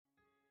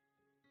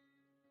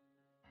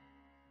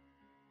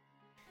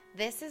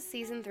This is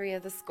Season 3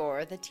 of The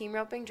Score, the Team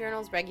Roping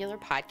Journal's regular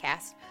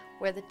podcast,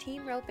 where the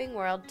team roping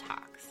world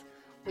talks.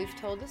 We've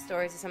told the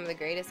stories of some of the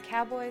greatest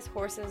cowboys,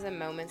 horses, and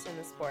moments in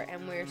the sport,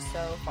 and we're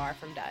so far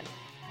from done.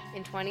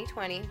 In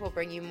 2020, we'll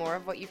bring you more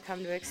of what you've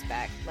come to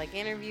expect, like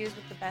interviews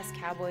with the best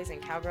cowboys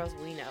and cowgirls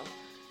we know,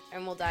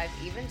 and we'll dive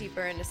even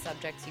deeper into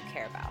subjects you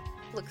care about.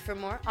 Look for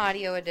more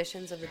audio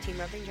editions of the Team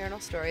Roping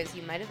Journal stories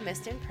you might have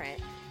missed in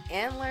print,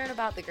 and learn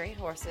about the great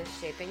horses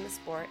shaping the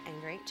sport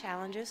and great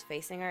challenges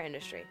facing our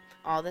industry.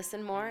 All this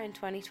and more in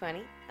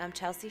 2020. I'm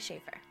Chelsea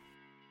Schaefer.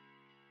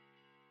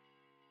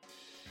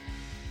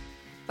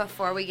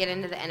 Before we get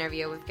into the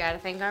interview, we've got to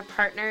thank our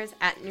partners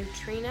at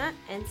Nutrena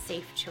and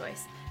Safe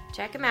Choice.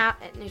 Check them out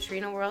at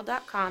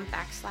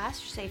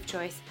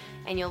NutrenaWorld.com/SafeChoice,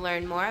 and you'll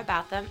learn more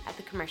about them at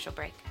the commercial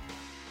break.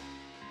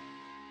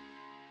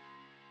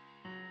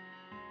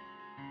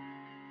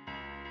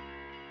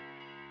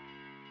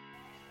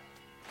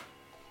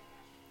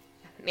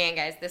 Man,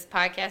 guys, this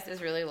podcast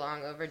is really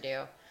long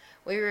overdue.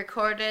 We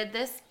recorded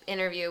this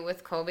interview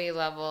with Colby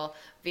Lovell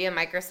via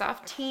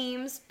Microsoft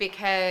Teams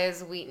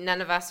because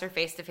none of us are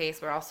face-to-face.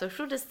 We're all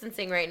social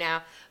distancing right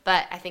now,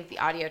 but I think the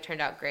audio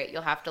turned out great.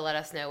 You'll have to let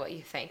us know what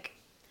you think.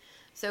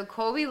 So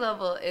Colby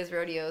Lovell is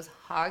rodeo's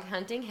hog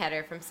hunting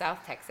header from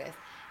South Texas,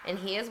 and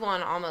he has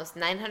won almost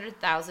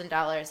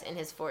 $900,000 in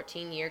his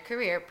 14-year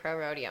career pro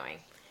rodeoing.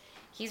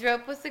 He's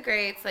roped with the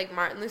greats like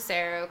Martin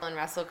Lucero and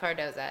Russell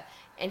Cardoza,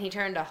 and he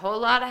turned a whole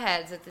lot of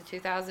heads at the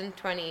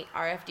 2020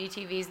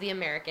 RFD-TV's The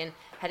American,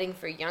 heading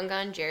for young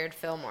gun Jared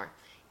Fillmore,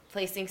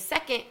 placing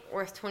second,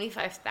 worth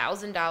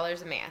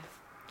 $25,000 a man.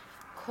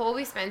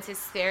 Colby spends his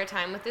spare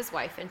time with his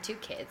wife and 2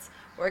 kids,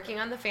 working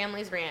on the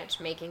family's ranch,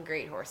 making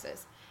great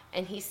horses.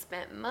 And he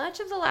spent much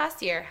of the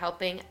last year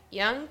helping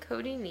young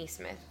Cody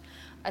Neesmith,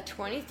 a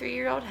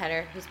 23-year-old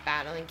header who's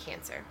battling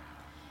cancer.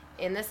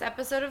 In this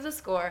episode of The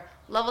Score,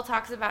 Lovell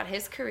talks about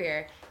his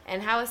career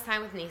and how his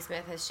time with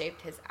Neesmith has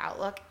shaped his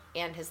outlook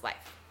and his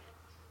life.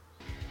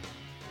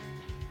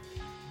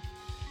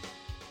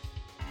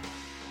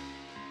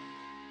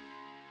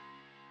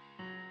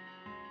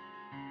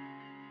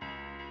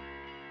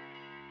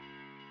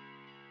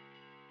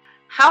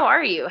 How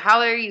are you? How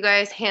are you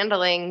guys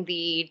handling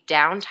the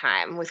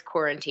downtime with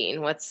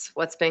quarantine? What's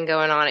been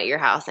going on at your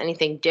house?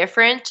 Anything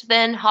different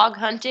than hog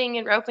hunting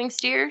and roping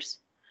steers?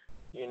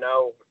 You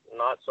know,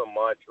 not so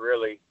much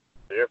really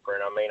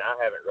different. I mean, I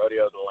haven't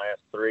rodeoed in the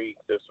last 3.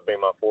 This will be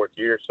my 4th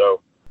year,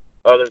 so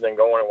other than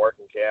going and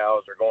working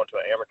cows or going to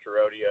an amateur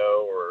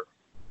rodeo or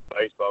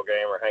baseball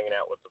game or hanging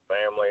out with the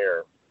family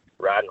or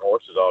riding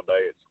horses all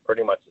day, it's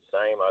pretty much the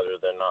same other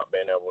than not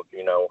being able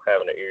to,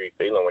 having an eerie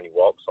feeling when you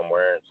walk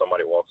somewhere and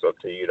somebody walks up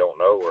to you don't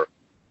know, or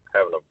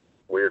having a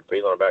weird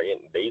feeling about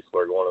getting diesel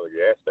or going to the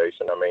gas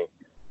station. I mean,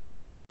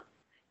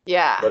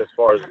 yeah. But as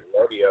far as the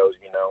rodeos,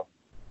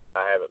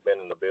 I haven't been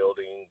in the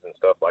buildings and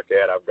stuff like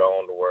that. I've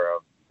gone to where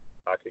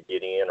I could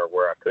get in or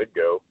where I could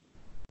go.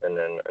 And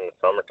then in the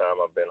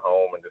summertime, I've been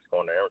home and just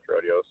going to amateur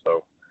rodeos.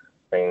 So,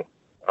 I mean,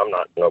 I'm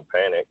not no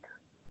panic.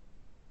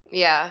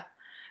 Yeah.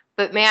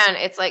 But, man,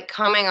 it's like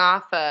coming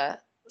off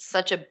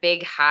such a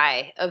big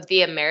high of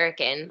the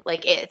American.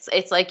 Like,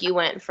 it's like you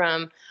went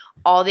from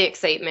all the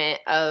excitement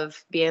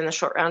of being in the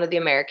short round of the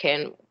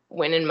American,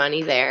 winning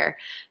money there,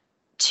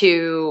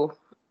 to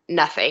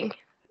nothing.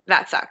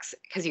 That sucks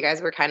because you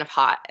guys were kind of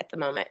hot at the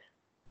moment.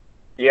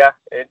 Yeah,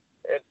 it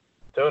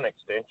to an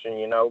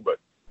extension, but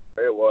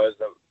it was,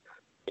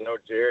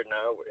 Jared and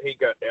I, he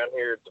got down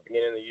here at the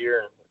beginning of the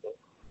year,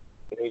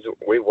 and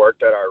we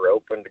worked at our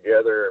roping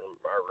together and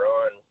our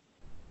run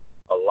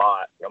a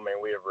lot. I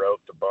mean, we have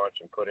roped a bunch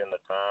and put in the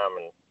time,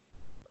 and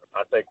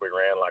I think we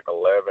ran like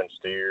 11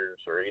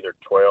 steers or either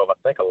 12, I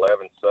think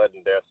 11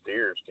 sudden death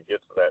steers to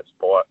get to the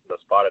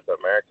spot at the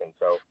American.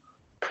 So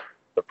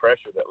the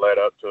pressure that led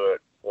up to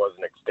it was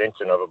an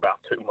extension of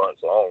about 2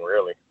 months long,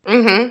 really.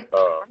 Mm-hmm.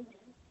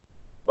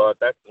 But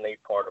that's the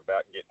neat part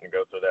about getting to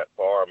go through that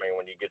far. I mean,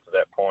 when you get to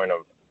that point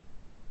of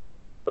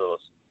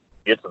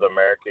get to the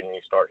American and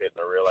you start hitting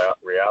the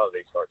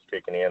reality starts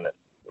kicking in that,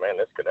 man,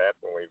 this could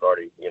happen. We've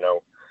already, you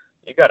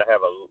got to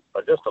have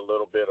just a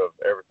little bit of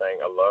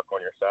everything, a luck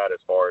on your side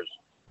as far as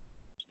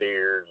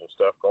steers and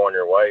stuff going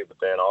your way, but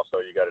then also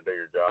you got to do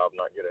your job,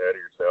 not get ahead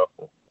of yourself.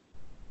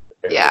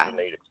 It was a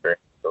neat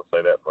experience. I'll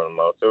say that for the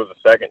most. It was the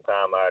second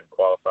time I had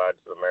qualified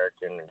to the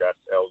American and got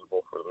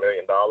eligible for the $1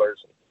 million.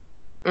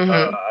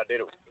 Mm-hmm. I did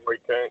it with Corey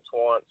Koontz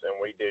once, and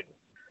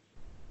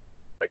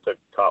they took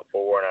the top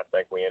 4, and I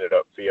think we ended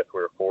up 5th.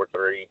 We were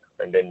 4-3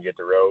 and didn't get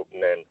the rope.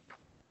 And then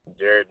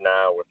Jared and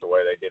I, with the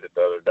way they did it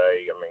the other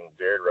day, I mean,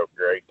 Jared roped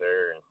great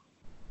there, and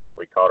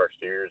we caught our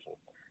steers. And,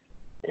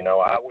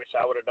 I wish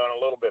I would have done a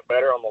little bit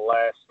better on the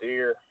last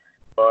steer,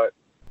 but,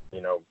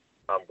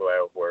 I'm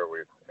glad with where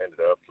we ended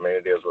up. I mean,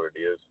 it is what it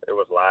is. It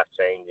was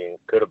life-changing,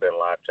 could have been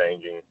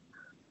life-changing,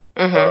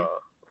 Mm-hmm.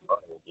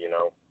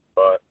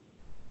 But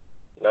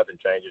nothing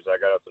changes. I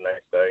got up the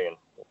next day, and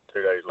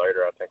 2 days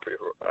later, I think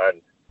I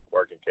had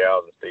working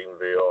cows in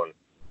Stephenville and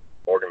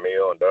Morgan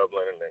Mill and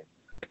Dublin, and then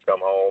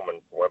come home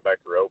and went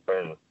back to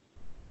roping.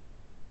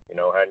 And,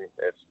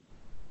 it's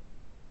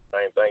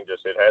same thing.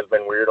 Just it has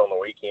been weird on the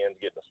weekends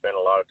getting to spend a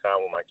lot of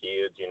time with my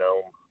kids. We've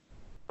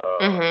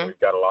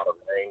got a lot of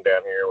rain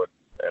down here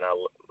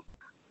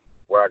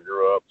where I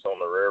grew up. It's on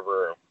the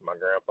river, my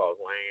grandpa's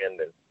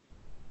land, and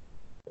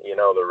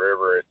the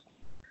river. It's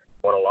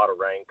when a lot of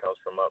rain comes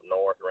from up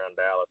north around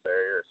Dallas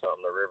area or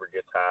something. The river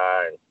gets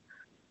high, and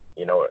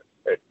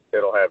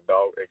it'll have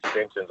dog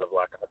extensions of,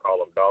 like I call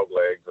them, dog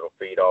legs. It'll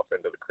feed off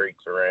into the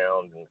creeks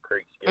around, and the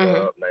creeks get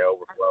up and they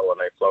overflow and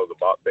they flow the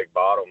big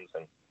bottoms.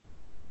 And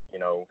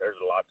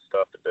there's a lot of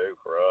stuff to do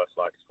for us.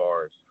 Like as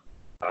far as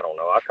I don't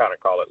know, I kind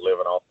of call it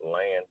living off the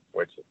land,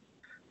 which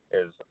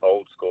is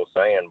old school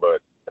saying,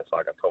 but it's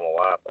like I told my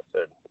wife. I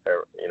said,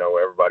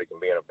 everybody can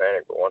be in a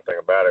panic, but one thing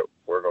about it,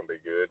 we're gonna be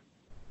good.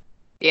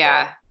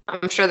 Yeah,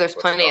 I'm sure there's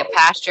plenty of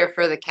pasture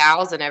for the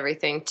cows and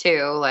everything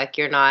too. Like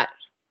you're not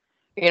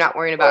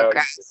worrying about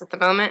grass at the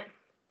moment?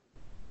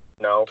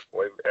 No,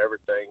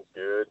 everything's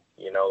good.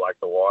 Like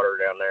the water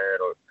down there,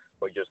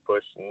 we just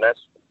push, and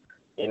that's,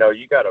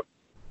 you gotta,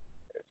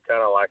 it's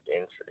kind of like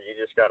you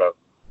just gotta,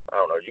 I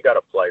don't know, you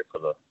gotta play for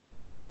the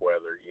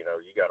weather. You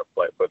gotta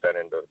put that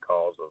into the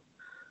cause of,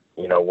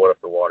 what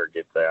if the water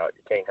gets out?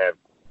 You can't have,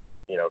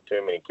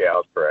 too many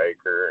cows per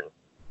acre, and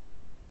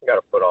you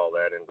gotta put all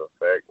that into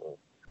effect. And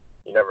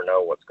you never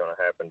know what's going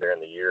to happen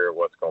during the year or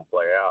what's going to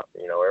play out.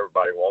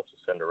 Everybody wants a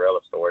Cinderella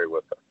story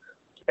with the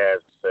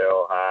calves to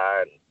sell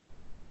high and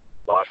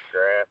lots of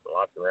grass and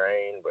lots of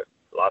rain, but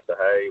lots of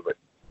hay. But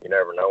you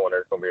never know when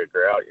there's going to be a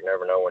drought. You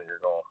never know when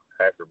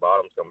half your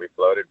bottom's going to be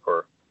flooded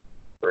for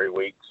 3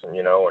 weeks and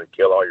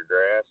kill all your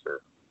grass,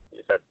 or you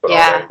just have to put all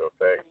that into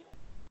effect.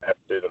 You have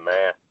to do the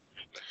math.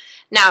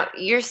 Now,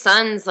 your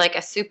son's like a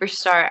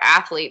superstar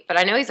athlete, but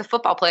I know he's a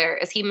football player.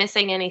 Is he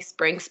missing any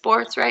spring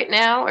sports right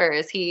now, or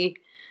is he...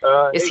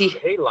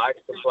 He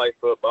likes to play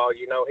football.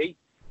 He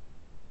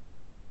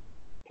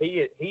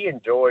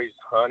enjoys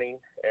hunting,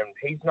 and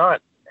he's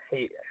not.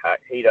 He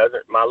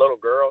doesn't. My little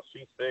girl,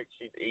 she's 6.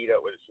 She'd eat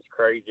up with it. She's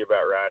crazy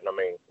about riding. I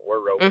mean,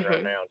 we're roping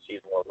right now, and she's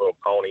on a little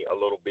pony, a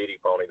little bitty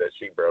pony that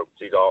she broke.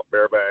 She's all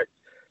bareback.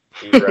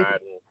 She's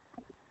riding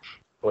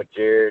with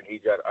Jared.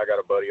 I got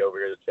a buddy over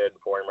here that's heading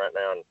for him right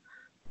now, and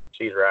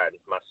she's riding.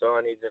 My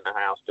son, he's in the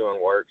house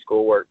doing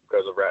schoolwork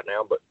because of right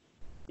now, but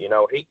he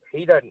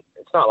doesn't.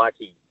 It's not like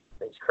he's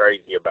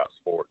crazy about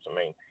sports. I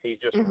mean, he's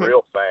just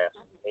real fast.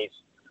 He's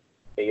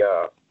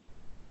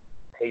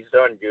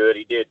done good.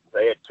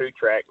 They had 2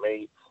 track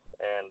meets,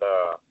 and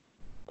the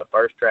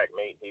first track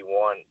meet he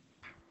won.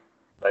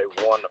 They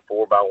won the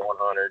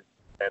 4x100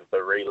 and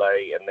the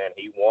relay, and then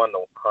he won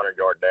the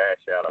 100-yard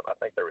dash out of, I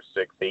think there were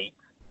 6 heats.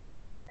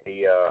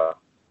 I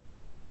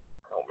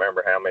don't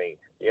remember how many.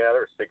 Yeah,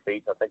 there were 6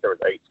 heats. I think there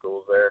was 8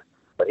 schools there,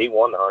 but he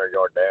won the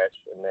 100-yard dash,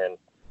 and then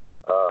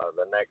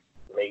the next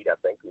meet, I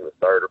think he was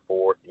 3rd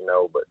or 4th,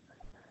 but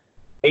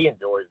he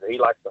enjoys it. He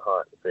likes to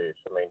hunt and fish.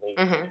 I mean,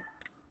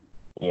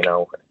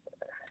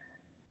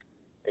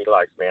 he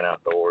likes being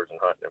outdoors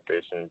and hunting and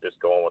fishing and just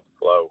going with the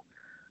flow.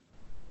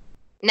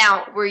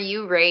 Now, were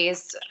you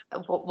raised,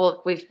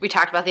 we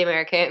talked about the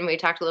American, and we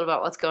talked a little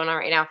about what's going on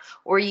right now.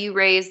 Were you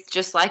raised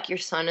just like your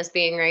son is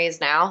being raised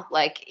now,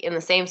 like in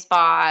the same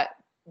spot,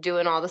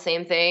 doing all the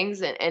same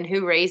things? And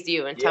who raised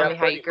you? And tell me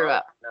how you grew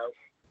up. No,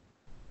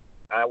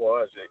 I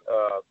was.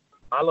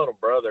 My little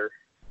brother,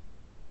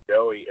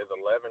 Joey, is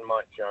 11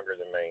 months younger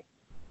than me.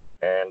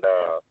 And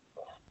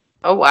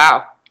oh,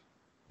 wow.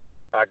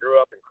 I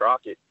grew up in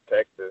Crockett,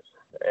 Texas,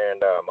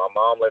 and my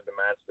mom lived in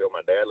Mansfield.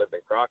 My dad lived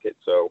in Crockett,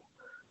 so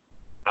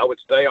I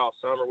would stay all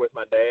summer with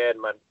my dad.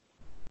 My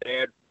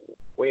dad,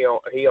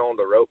 he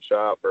owned a rope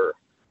shop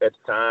at the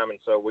time, and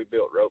so we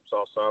built ropes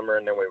all summer,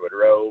 and then we would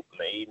rope in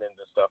the evenings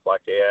and stuff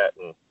like that.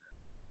 And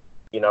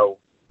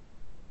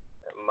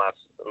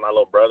my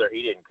little brother,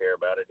 he didn't care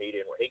about it. He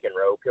can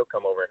rope. He'll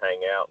come over and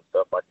hang out and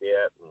stuff like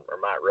that, or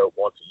might rope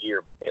once a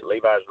year. And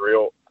Levi's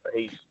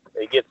he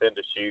gets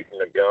into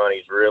shooting a gun.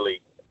 He's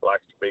really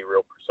likes to be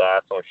real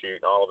precise on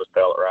shooting all of his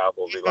pellet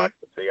rifles. He likes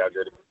to see how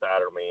good he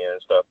sighted them in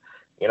and stuff.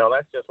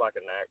 That's just like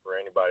a knack for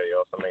anybody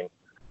else. I mean,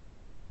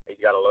 he's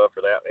got a love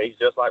for that. He's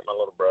just like my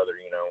little brother,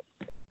 and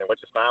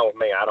which is fine with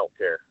me. I don't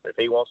care. If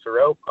he wants to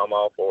rope, I'm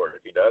all for it.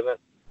 If he doesn't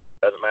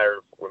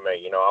matter with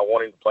me. I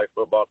want him to play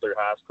football through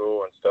high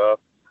school and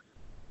stuff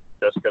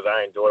just because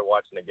I enjoy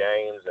watching the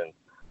games, and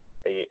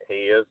I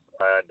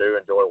do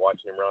enjoy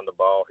watching him run the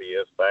ball. He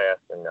is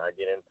fast, and I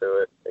get into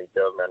it. He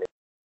tells me I need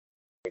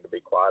to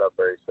be quiet up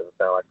there. He says I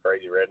sound like a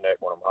crazy redneck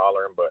when I'm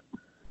hollering, but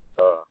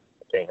I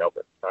can't help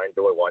it. I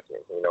enjoy watching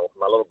him.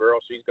 My little girl,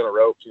 she's going to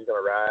rope. She's going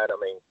to ride. I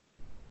mean,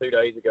 2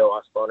 days ago,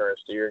 I spun her a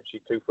steer, and she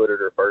 2-footed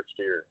her first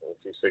steer, and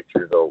she's 6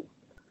 years old.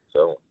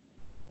 So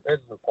this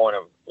is the point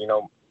of,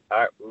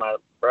 my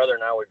brother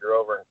and I, we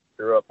grew up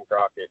in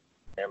Crockett,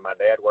 and my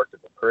dad worked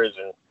at the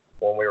prison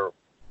when we were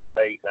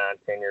 8, 9,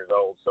 10 years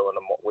old. So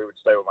we would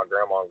stay with my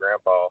grandma and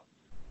grandpa,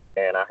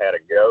 and I had a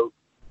goat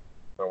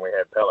when we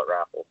had pellet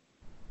rifles.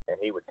 And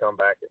he would come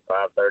back at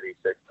 5:30,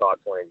 6 o'clock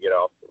when he'd get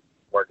off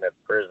working at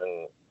the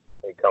prison.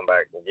 He'd come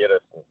back and get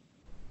us, and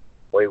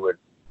we would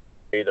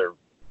I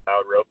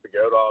would rope the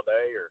goat all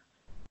day, or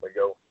we'd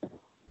go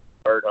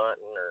bird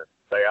hunting or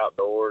stay out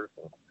outdoors.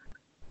 And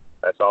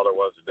that's all there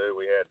was to do.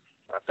 We had,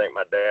 I think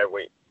my dad,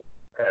 we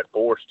had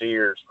 4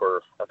 steers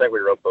I think we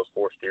roped those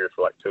 4 steers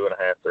for like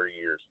 2.5, 3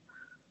 years.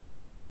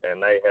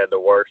 And they had the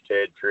worst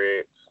head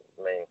tricks.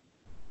 I mean,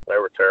 they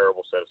were a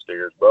terrible set of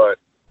steers, but,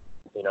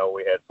 you know,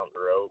 we had something to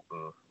rope,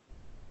 and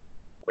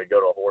we'd go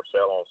to a horse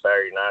sale on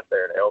Saturday night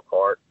there in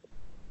Elkhart.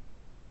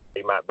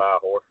 He might buy a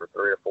horse for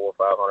 $300 or $400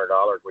 or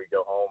 $500. We'd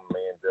go home,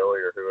 me and Joey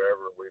or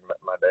whoever,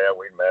 my dad,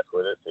 we'd mess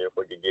with it, see if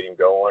we could get him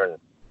going and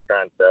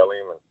try and sell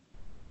him. And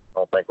I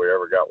don't think we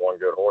ever got one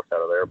good horse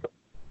out of there, but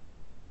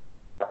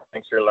I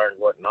think sure learned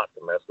what not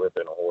to mess with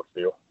in a horse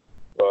deal.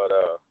 But,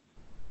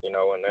 you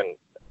know, and then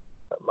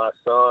my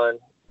son,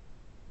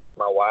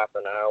 my wife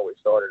and I, we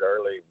started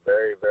early,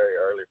 very, very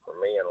early for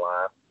me in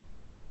life,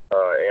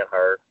 and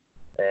her.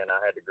 And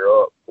I had to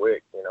grow up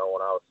quick. You know,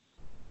 when I was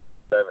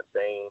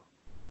 17,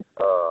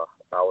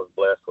 I was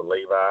blessed with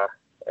Levi,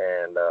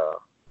 and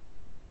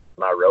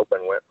my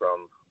roping went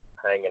from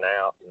hanging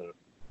out and,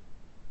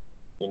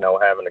 you know,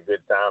 having a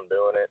good time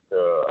doing it to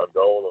a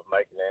goal of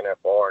making the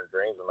NFR and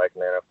dreams of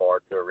making the NFR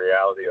to a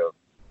reality of,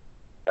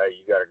 hey,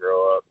 you got to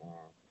grow up and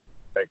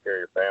take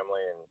care of your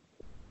family. And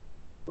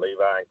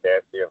Levi and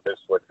Cassie, if this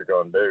is what you're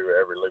going to do,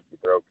 every loop you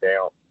throw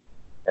counts.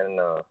 And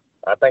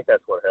I think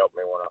that's what helped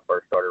me when I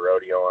first started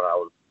rodeoing. I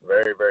was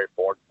very, very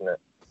fortunate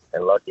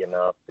and lucky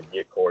enough to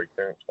get Corey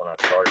Koontz when I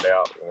started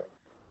out and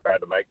tried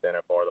to make the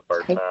NFR the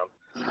first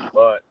time.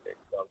 But it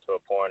come to a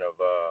point of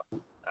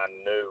I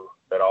knew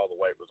that all the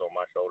weight was on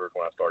my shoulders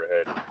when I started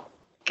heading.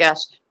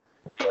 Gosh.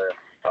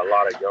 A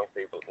lot of young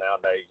people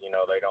nowadays, you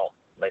know,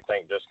 they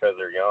think just because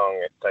they're young,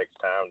 it takes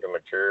time to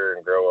mature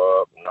and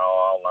grow up. And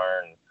I'll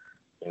learn,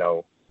 you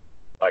know,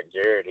 like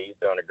Jared, he's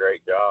done a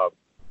great job.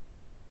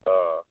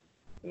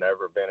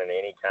 Never been in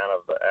any kind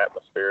of the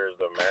atmosphere as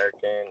the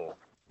American.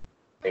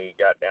 He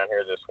got down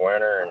here this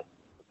winter, and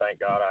thank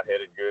God I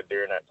headed good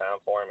during that time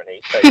for him, and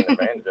he's taking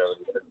advantage of it.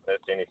 He hasn't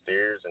missed any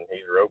steers, and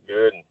he's roped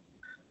good. And,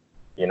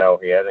 you know,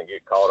 he hasn't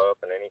get caught up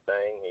in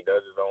anything. He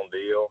does his own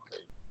deal,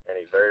 and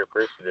he's very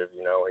appreciative,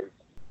 you know.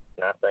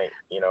 And I think,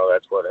 you know,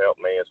 that's what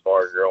helped me as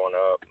far as growing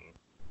up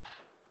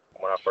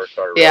when I first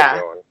started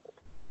rodeoing.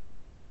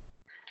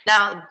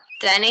 Now,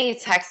 Denny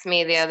texted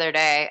me the other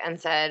day and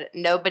said,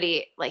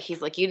 he's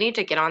like, you need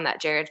to get on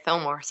that Jared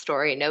Fillmore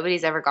story.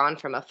 Nobody's ever gone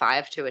from a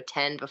 5 to a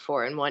 10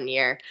 before in 1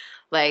 year.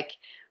 Like,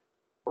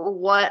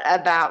 what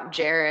about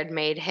Jared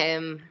made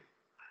him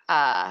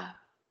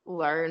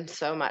learn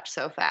so much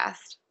so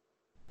fast?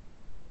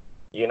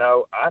 You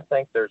know, I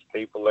think there's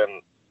people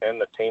in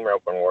the team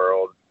roping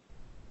world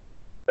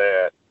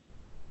that,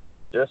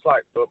 just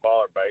like football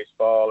or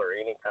baseball or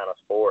any kind of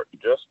sport,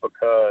 just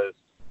because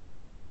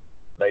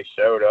they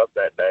showed up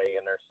that day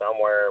and they're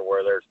somewhere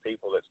where there's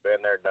people that's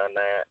been there, done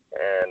that,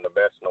 and the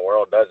best in the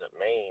world, doesn't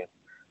mean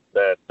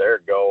that their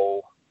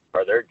goal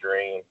or their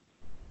dream,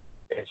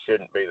 it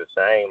shouldn't be the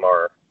same,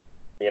 or,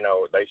 you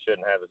know, they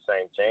shouldn't have the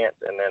same chance.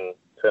 And then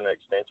to an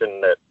extension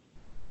that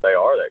they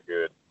are that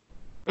good.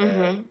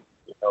 Mm-hmm. And,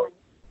 you know,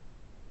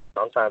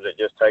 sometimes it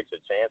just takes a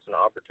chance and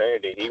an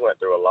opportunity. He went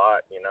through a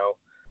lot, you know.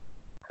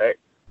 Heck,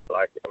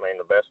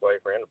 the best way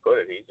for him to put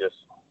it, he just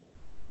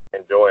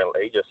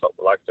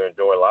likes to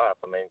enjoy life.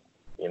 I mean,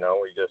 you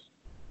know,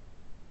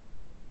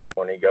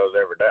 when he goes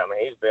every day, I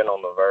mean, he's been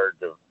on the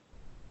verge of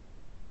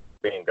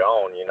being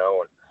gone, you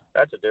know, and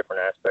that's a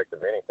different aspect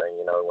of anything,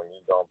 you know, when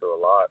you've gone through a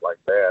lot like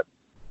that.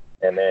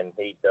 And then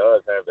he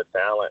does have the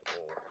talent,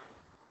 and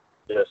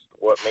just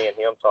what me and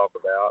him talk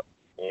about,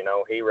 you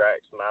know, he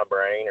racks my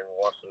brain and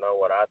wants to know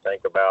what I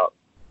think about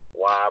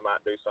why I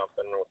might do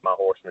something with my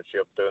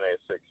horsemanship doing it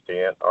at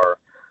 6'10", or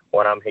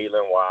when I'm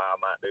heeling, why I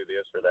might do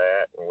this or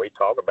that. And we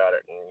talk about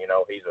it, and, you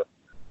know, he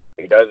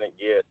doesn't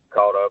get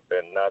caught up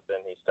in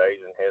nothing. He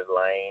stays in his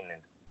lane,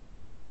 and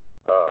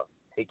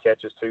he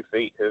catches 2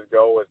 feet. His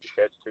goal is to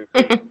catch 2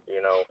 feet,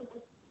 you know.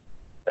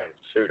 And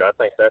shoot, I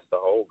think that's the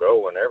whole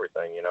goal and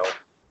everything, you know.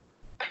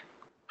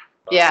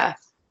 Yeah.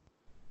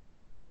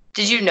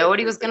 Did you know what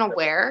he was going to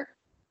wear?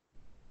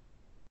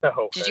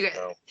 No. Did you?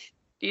 No.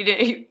 You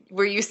didn't?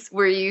 Were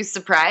you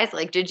surprised?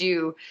 Like, did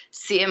you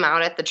see him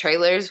out at the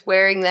trailers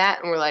wearing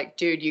that, and were like,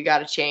 "Dude, you got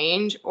to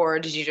change," or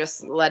did you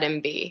just let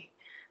him be?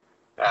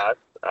 I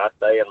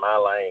stay in my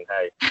lane.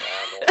 Hey,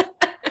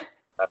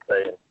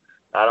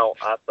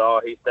 I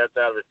saw he stepped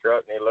out of the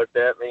truck and he looked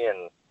at me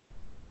and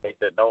he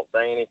said, "Don't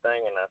say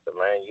anything." And I said,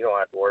 "Man, you don't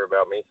have to worry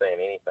about me saying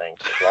anything.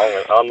 As long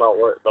as I'm not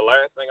worried. The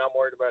last thing I'm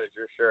worried about is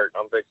your shirt.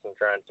 I'm fixing to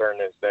try and turn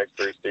this next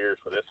 3 steers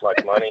for this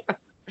much money.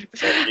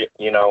 And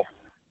you know,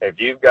 if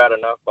you've got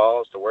enough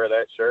balls to wear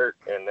that shirt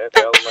in this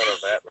element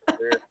of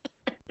atmosphere,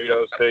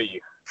 kudos to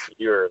you.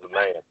 You're the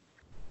man."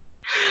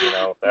 You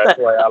know, that's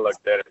the way I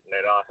looked at it.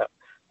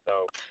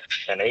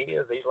 And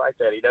he's like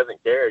that. He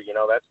doesn't care. You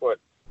know, that's what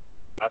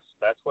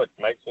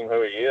makes him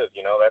who he is.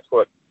 You know, that's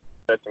what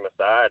sets him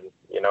aside.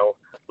 You know,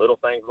 little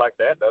things like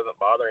that doesn't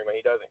bother him.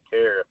 He doesn't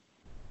care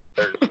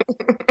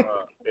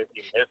if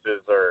he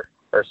misses or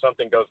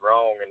something goes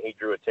wrong and he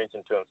drew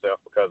attention to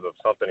himself because of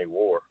something he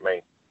wore. I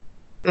mean,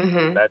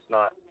 That's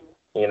not,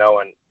 you know,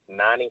 and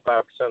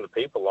 95% of the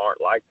people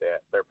aren't like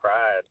that. Their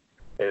pride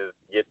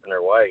gets in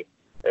their way,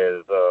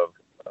 is to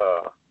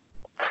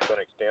an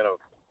extent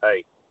of,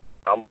 hey,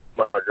 I'm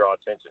going to draw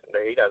attention.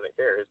 He doesn't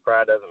care. His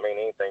pride doesn't mean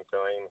anything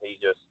to him. He's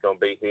just going to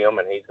be him,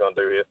 and he's going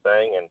to do his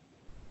thing. And,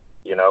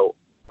 you know,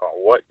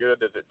 what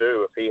good does it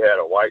do if he had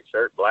a white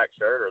shirt, black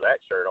shirt, or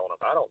that shirt on?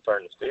 If I don't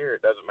turn the steer,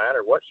 it doesn't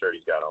matter what shirt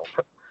he's got on.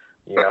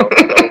 You know,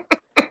 so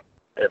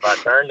if I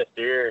turn the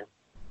steer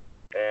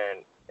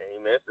and he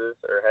misses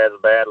or has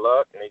bad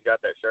luck and he's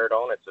got that shirt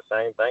on, it's the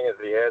same thing as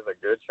he has a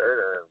good shirt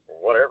or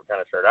whatever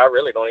kind of shirt. I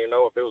really don't even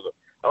know if it was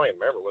I don't even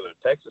remember, was it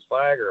a Texas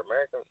flag or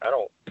American?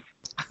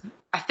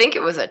 I think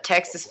it was a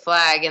Texas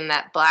flag and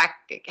that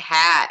black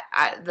hat.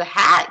 The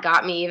hat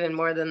got me even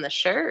more than the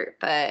shirt,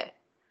 but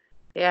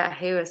yeah,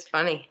 he was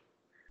funny.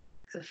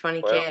 He's a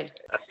funny kid.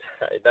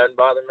 It doesn't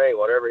bother me.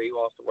 Whatever he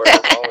wants to wear, as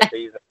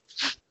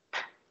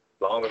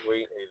long as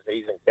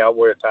he's in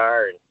cowboy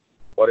attire and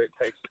what it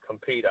takes to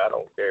compete, I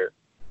don't care.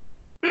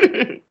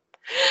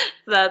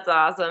 That's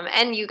awesome.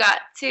 And you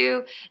got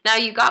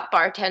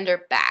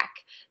Bartender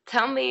back.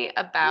 Tell me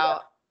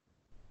about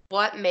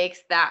what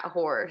makes that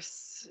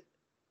horse,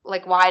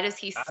 like, why does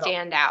he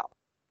stand out?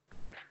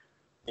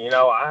 You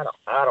know, I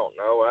don't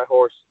know. That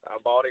horse, I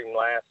bought him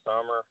last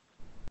summer.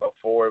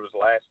 Before it was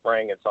last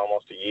spring, it's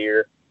almost a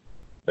year.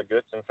 The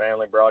Goodson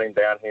family brought him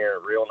down here,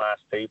 real nice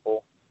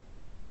people.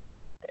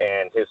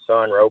 And his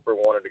son, Roper,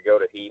 wanted to go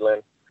to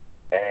Healing.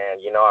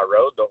 And, you know, I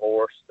rode the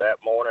horse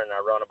that morning. I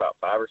run about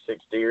 5 or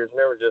 6 steers. And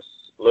there were just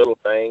little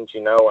things,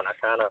 you know. And I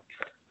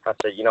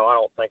said, you know, I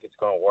don't think it's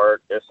going to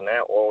work, this and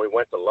that. Well, we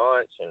went to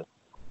lunch, and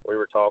we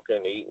were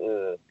talking,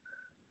 eating,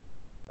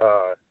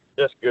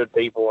 just good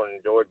people, and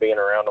enjoyed being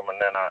around them.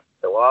 And then I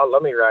said, well,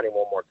 let me ride him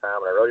one more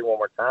time. And I rode him one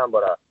more time,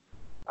 but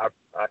I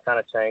kind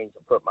of changed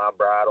and put my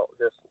bridle,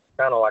 just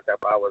kind of like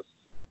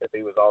if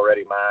he was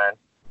already mine.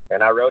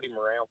 And I rode him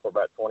around for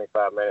about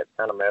 25 minutes,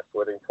 kind of messed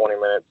with him, 20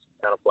 minutes,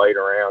 kind of played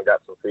around,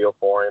 got some feel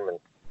for him. And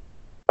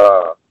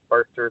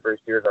first 2 or 3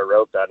 steers I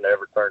roped, I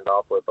never turned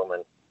off with them.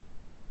 And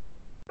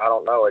I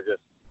don't know,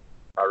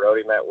 I rode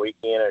him that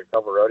weekend at a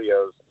couple of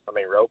rodeos. 2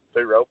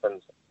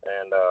 ropings,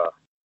 and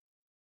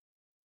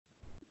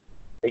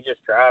he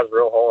just tries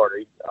real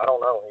hard. I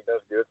don't know, he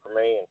does good for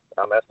me. And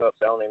I messed up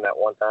selling him that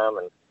one time,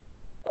 and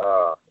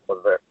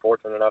was very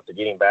fortunate enough to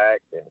get him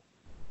back, and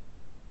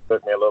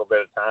took me a little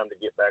bit of time to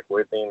get back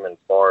with him as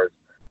far as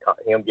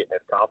him getting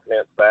his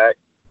confidence back.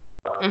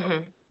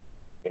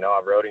 You know,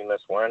 I rode him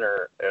this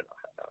winter, and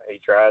he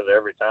tries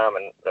every time.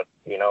 And,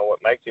 you know,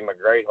 what makes him a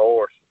great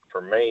horse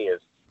for me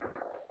is,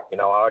 you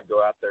know, I would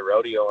go out there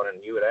rodeoing,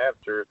 and you would have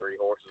 2 or 3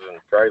 horses in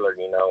the trailer,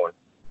 you know, and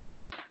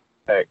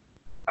heck,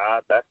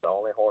 that's the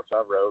only horse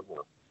I've rode and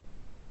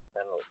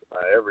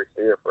every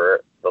steer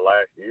for the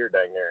last year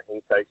dang near.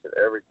 He takes it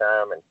every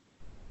time, and,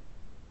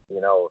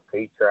 you know,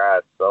 he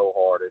tries so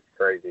hard, it's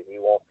crazy. He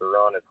wants to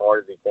run as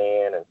hard as he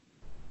can, and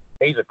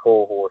he's a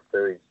cool horse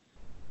too.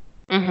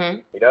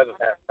 He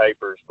doesn't have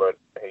papers, but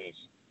he's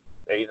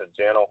a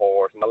gentle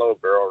horse. My little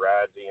girl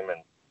rides him,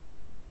 and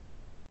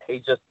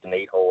he's just a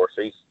neat horse.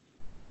 He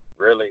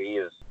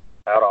is,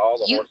 out of all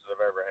the horses I've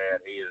ever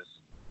had, he has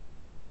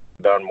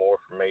done more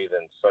for me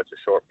than such a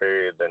short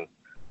period. And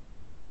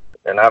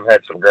I've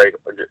had some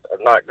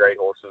not great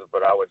horses,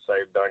 but I would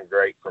say done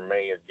great for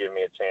me, has given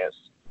me a chance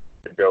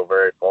to go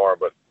very far.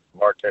 But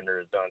Bartender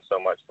has done so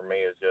much for me,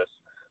 is just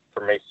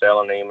for me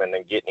selling him and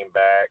then getting him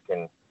back,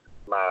 and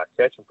my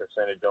catching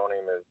percentage on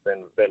him has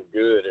been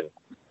good. And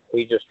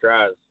he just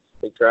tries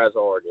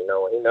hard, you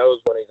know. He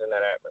knows when he's in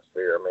that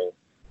atmosphere. I mean,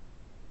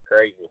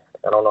 crazy.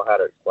 I don't know how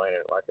to explain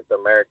it. Like, it's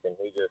American.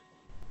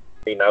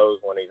 He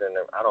knows when he's in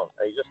there.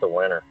 He's just a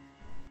winner.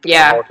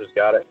 Yeah. Some horses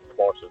got it, some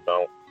horses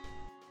don't.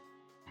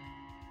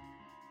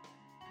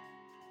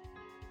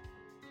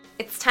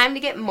 It's time to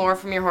get more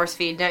from your horse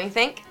feed, don't you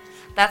think?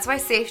 That's why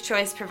Safe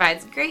Choice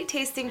provides great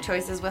tasting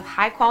choices with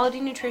high quality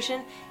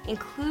nutrition,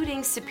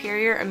 including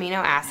superior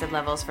amino acid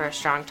levels for a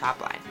strong top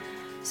line.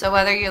 So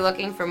whether you're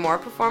looking for more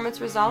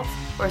performance results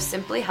or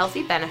simply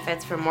healthy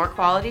benefits for more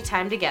quality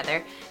time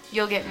together,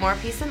 you'll get more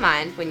peace of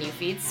mind when you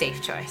feed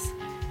Safe Choice.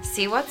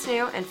 See what's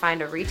new and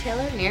find a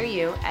retailer near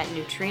you at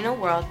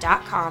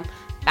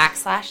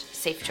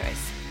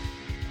neutrinoworld.com/SafeChoice.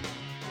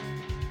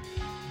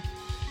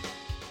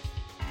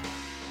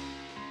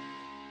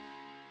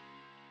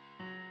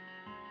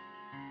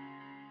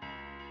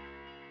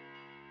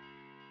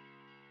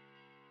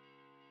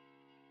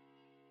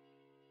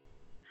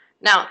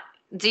 Now,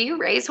 do you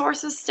raise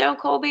horses still,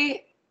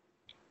 Colby?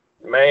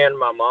 Man,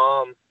 my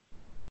mom,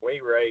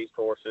 we raised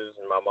horses,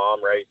 and my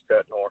mom raised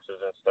cutting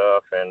horses and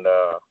stuff, and,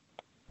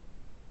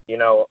 you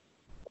know,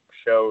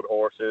 showed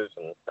horses,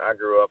 and I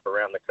grew up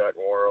around the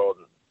cutting world,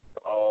 and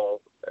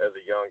all as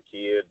a young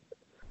kid.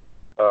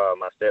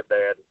 My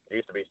stepdad,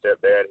 used to be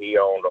stepdad, he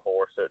owned a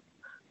horse that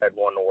had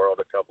won the world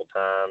a couple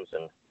times,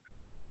 and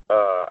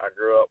I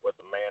grew up with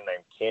a man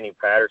named Kenny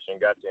Patterson,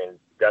 got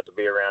to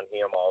be around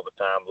him all the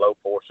time, low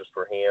horses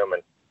for him,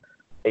 and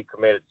he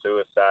committed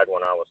suicide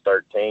when I was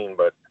 13,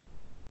 but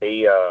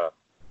he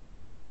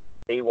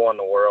won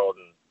the world,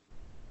 and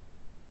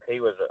he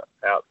was an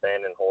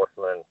outstanding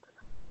horseman.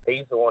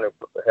 He's the one who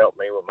helped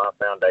me with my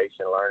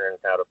foundation, learning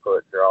how to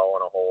put draw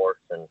on a horse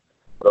and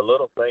the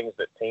little things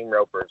that team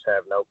ropers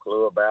have no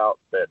clue about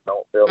that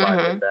don't feel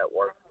like that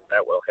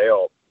will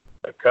help.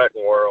 The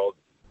cutting world,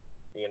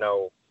 you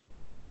know,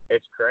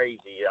 it's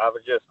crazy. I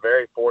was just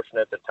very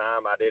fortunate at the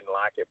time. I didn't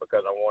like it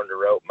because I wanted to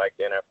rope, make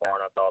the NFR,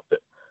 and I thought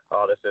that,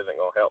 oh, this isn't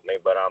going to help me.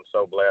 But I'm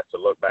so blessed to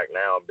look back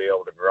now and be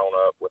able to grown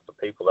up with the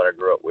people that I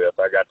grew up with.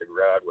 I got to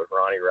ride with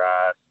Ronnie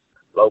Rice,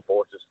 low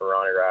horses for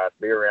Ronnie Rice,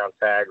 be around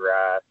Tag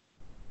Rice,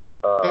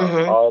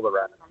 all the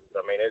rides.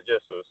 I mean, it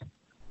just was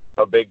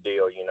a big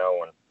deal, you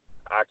know, and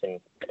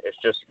it's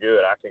just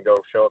good. I can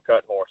go show a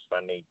cutting horse if I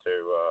need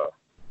to.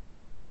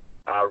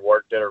 I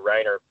worked at a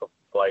reiner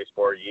place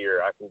for a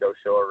year. I can go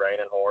show a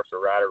reining horse or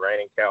ride a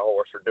reining cow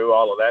horse or do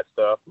all of that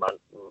stuff.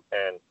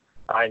 And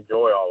I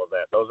enjoy all of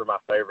that. Those are my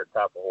favorite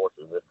type of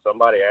horses. If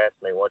somebody asks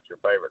me what's your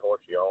favorite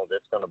horse you own,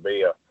 it's going to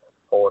be a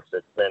horse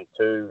that's been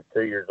 2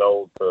 years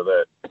old to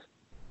that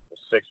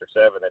 6 or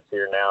 7 that's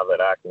here now that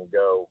I can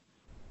go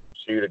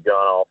shoot a gun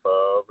off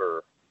of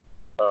or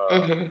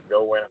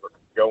go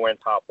win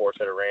top horse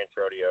at a ranch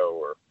rodeo.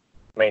 Or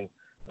I mean,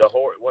 the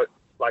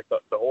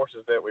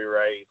horses that we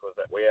raised was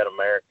that we had a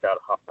mare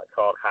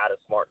called Haida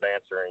Smart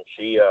Dancer, and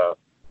she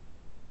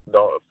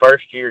the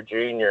first year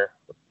junior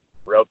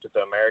roped at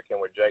the American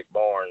with Jake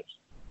Barnes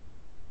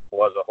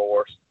was a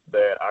horse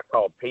that I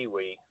called Pee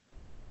Wee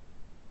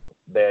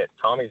that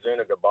Tommy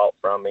Zuniga bought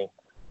from me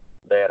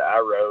that I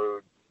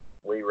rode.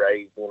 We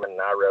raised him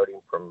and I rode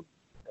him from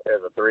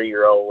as a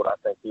 3-year-old. I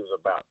think he was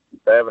about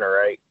 7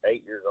 or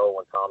 8 years old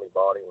when Tommy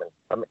bought him,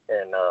 and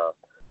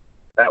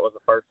that was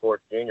the first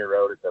horse Junior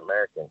rode at the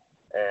American,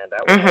 and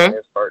that was one of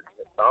his first.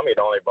 Tommy had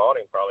only bought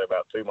him probably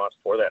about 2 months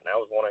before that, and that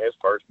was one of his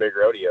first big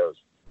rodeos.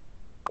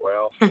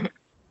 Well,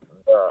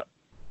 the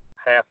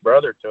half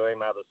brother to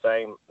him out of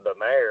the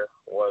mare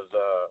was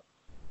a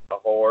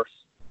horse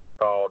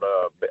called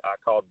I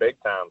called Big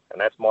Time, and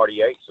that's Marty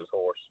Yates's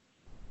horse.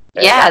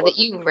 And that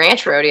you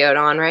ranch rodeoed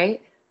on, right?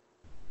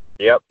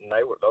 Yep, and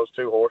those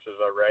 2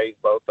 horses I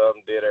raised. Both of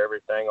them did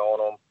everything on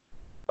them.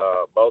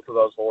 Both of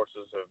those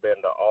horses have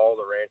been to all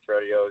the ranch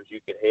rodeos.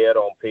 You could head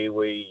on Pee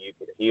Wee, you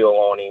could heel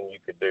on him, you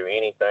could do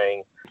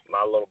anything.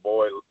 My little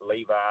boy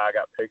Levi, I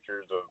got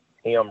pictures of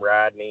him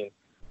riding him.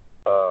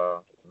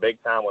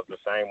 Big Time was the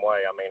same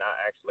way. I mean,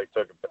 I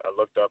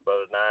looked up the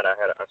other night. I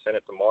sent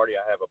it to Marty.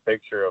 I have a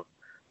picture of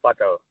like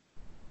a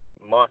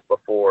month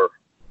before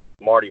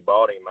Marty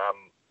bought him.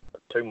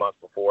 2 months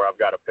before. I've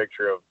got a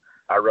picture of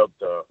I rode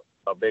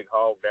a big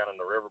hog down in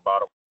the river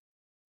bottom,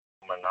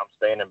 and I'm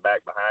standing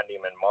back behind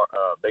him, and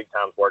Big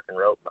Time's working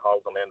rope, and the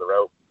hog's on the end of the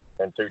rope,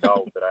 and 2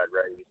 dogs that I'd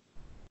raised.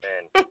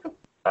 And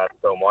I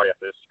told Marty, I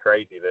said, it's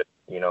crazy that,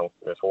 you know,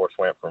 this horse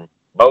went from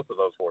both of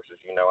those horses.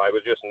 You know, it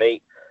was just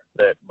neat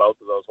that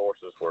both of those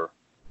horses were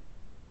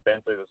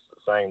been through the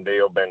same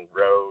deal, been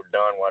rode,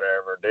 done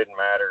whatever, didn't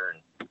matter.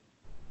 And,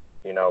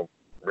 you know,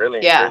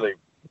 really,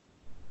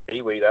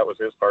 Pee Wee, that was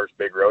his first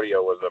big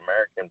rodeo, was the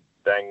American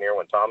dang near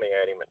when Tommy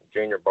had him and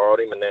Junior bought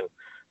him. And then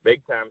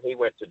Big Time, he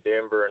went to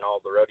Denver and all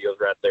the rodeos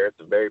right there at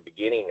the very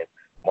beginning, and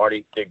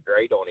Marty did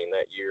great on him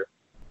that year.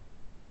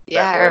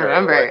 Yeah, I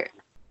remember. Anyway.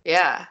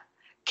 Yeah.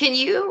 Can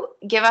you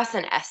give us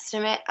an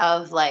estimate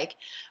of, like,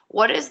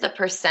 what is the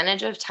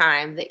percentage of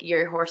time that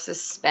your horses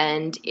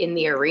spend in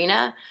the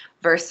arena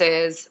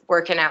versus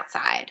working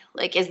outside?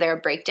 Like, is there a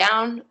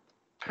breakdown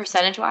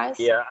percentage-wise?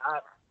 Yeah,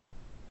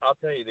 I'll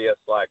tell you this.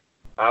 Like,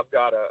 I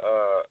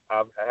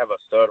have a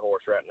stud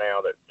horse right now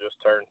that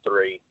just turned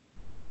 3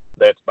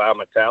 that's by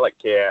Metallic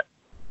Cat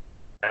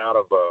out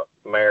of a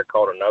mare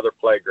called Another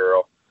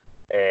Playgirl,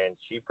 and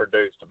she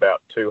produced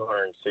about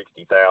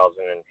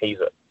 260,000, and I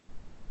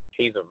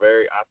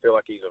feel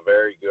like he's a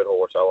very good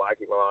horse. I like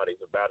him a lot.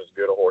 He's about as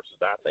good a horse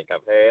as I think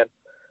I've had,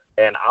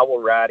 and I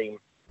will ride him.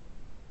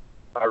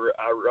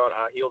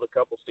 I healed a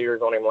couple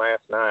steers on him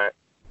last night,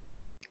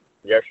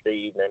 yesterday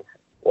evening.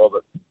 Well,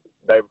 the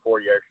day before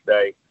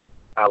yesterday,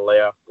 I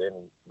left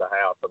in the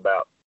house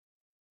about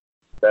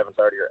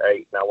 7:30 or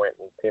 8, and I went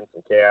and pinned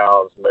some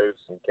cows, moved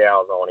some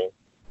cows on him.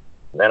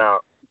 And then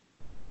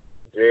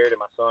Jared and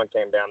my son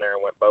came down there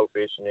and went bow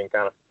fishing and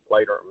kind of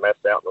later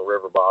messed out in the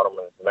river bottom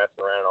and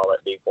messing around in all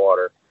that deep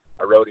water.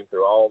 I rode him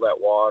through all that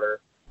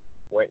water,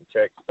 went and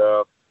checked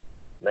stuff.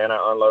 And then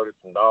I unloaded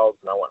some dogs,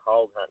 and I went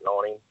hog hunting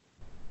on him.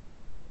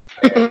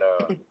 And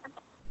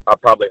I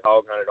probably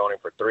hog hunted on him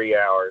for 3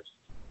 hours.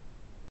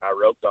 I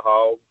roped the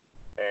hog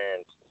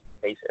and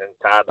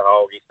tied the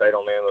hog. He stayed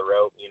on the end of the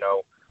rope, you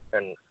know,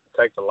 and it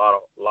takes a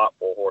lot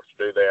for a horse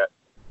to do that,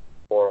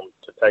 for them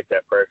to take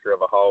that pressure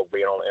of a hog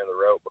being on the end of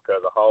the rope,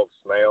 because a hog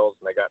smells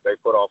and they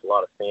put off a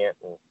lot of scent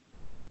and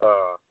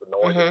the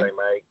noise that they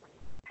make.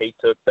 He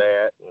took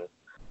that, and,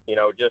 you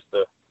know,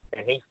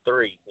 and he's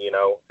 3, you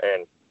know,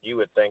 and you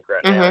would think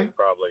right now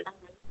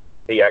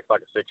he acts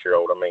like a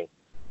 6-year-old. I mean,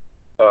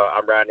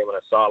 I'm riding him in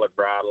a solid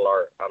bridle,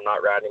 or I'm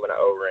not riding him in an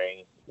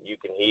O-ring. You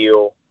can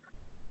heel.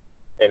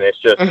 And it's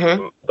just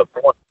the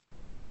point,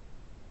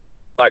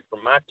 like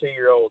from my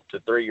 2-year-old to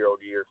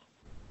 3-year-old year,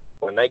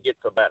 when they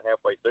get to about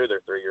halfway through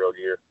their 3-year-old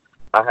year,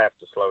 I have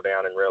to slow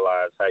down and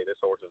realize, hey, this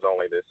horse is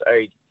only this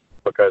age,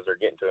 because they're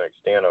getting to an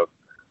extent of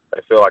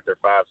they feel like they're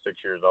 5,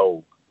 6 years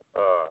old.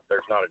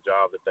 There's not a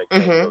job that they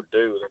can't go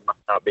do. They might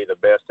not be the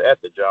best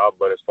at the job,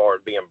 but as far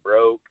as being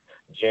broke,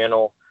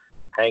 gentle,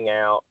 hang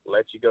out,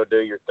 let you go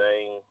do your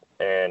thing,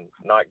 and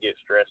not get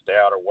stressed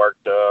out or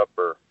worked up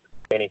or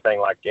anything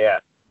like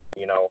that.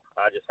 You know,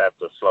 I just have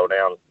to slow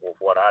down with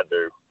what I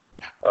do.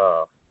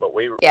 But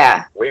we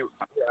ride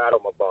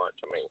them a bunch.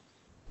 I mean,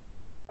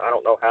 I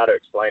don't know how to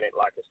explain it.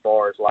 Like, as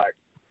far as like,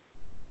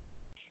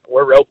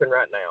 we're roping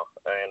right now,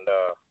 and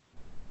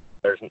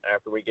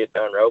after we get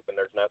done roping,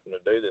 there's nothing to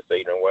do this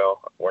evening.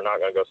 Well, we're not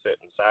going to go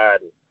sit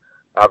inside. And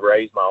I've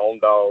raised my own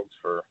dogs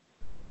for.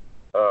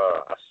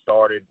 I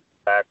started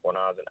back when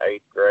I was in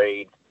 8th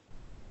grade,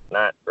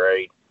 9th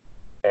grade,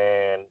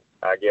 and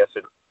I guess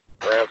it's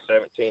around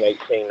 17,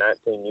 18,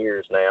 19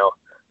 years now.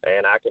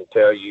 And I can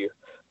tell you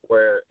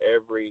where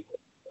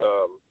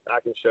I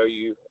can show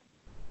you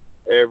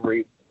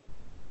every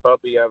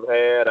puppy I've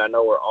had. I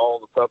know where all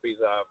the puppies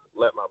I've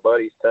let my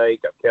buddies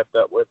take. I've kept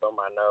up with them.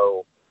 I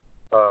know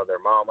their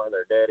mama,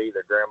 their daddy,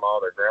 their grandma,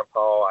 their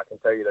grandpa. I can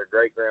tell you their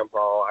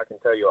great-grandpa. I can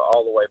tell you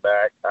all the way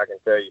back. I can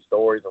tell you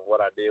stories of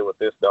what I did with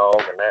this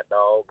dog and that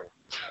dog.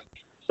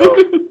 So,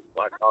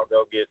 like, I'll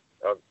go get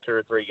 2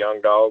 or 3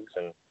 young dogs,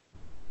 and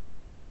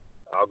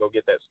I'll go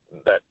get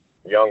that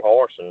young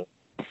horse, and,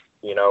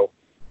 you know,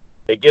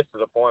 it gets to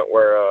the point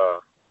where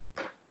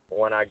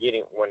when I get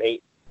him,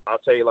 I'll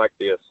tell you like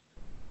this,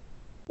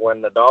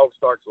 when the dog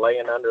starts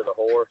laying under the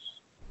horse,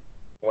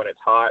 when it's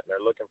hot and they're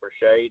looking for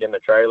shade in the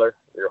trailer,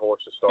 your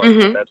horse is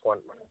starting. That's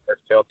when there's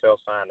a telltale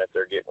sign that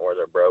they're getting where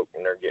they're broke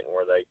and they're getting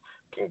where they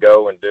can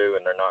go and do,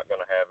 and they're not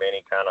going to have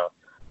any kind of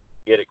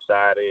get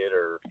excited,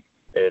 or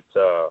it's,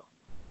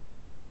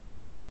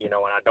 you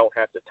know, and I don't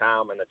have to tie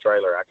them in the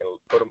trailer. I can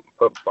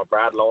put my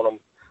bridle on them,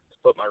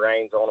 put my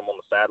reins on them on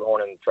the saddle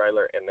horn in the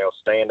trailer, and they'll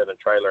stand in the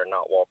trailer and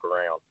not walk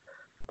around.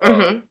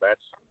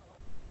 That's,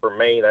 for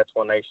me, that's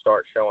when they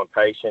start showing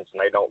patience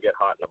and they don't get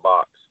hot in the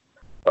box.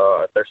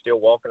 If they're still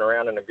walking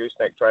around in a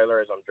gooseneck trailer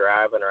as I'm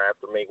driving or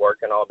after me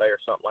working all day or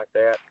something like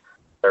that,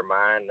 they're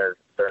mine.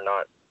 They're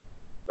not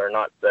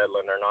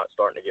settling. They're not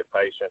starting to get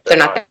patient.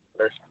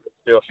 They're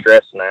still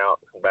stressing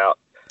out about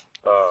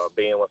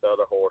being with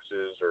other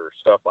horses or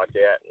stuff like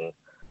that. And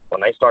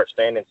when they start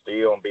standing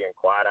still and being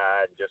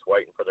quiet-eyed, just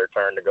waiting for their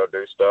turn to go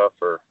do stuff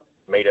or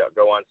me to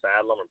go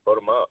unsaddle them and put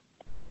them up,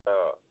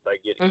 they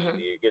get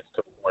easy. It gets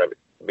to the point of it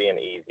being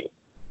easy.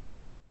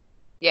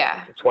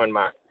 Yeah. It's when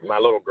my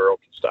little girl,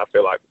 I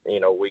feel like, you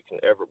know, we can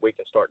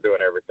start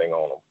doing everything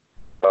on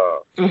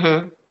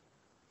them.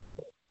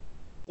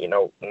 You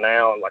know,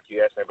 now, like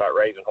you asked me about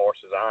raising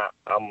horses,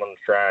 I'm gonna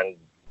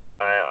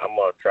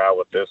try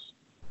with this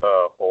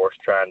horse,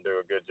 try and do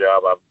a good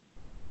job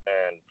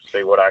and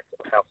see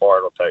how far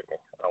it'll take me.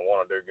 I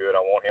want to do good. I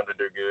want him to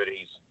do good.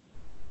 He's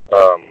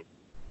a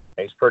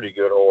pretty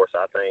good horse,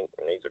 I think,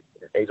 and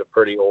he's a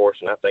pretty horse,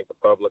 and I think the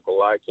public will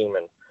like him,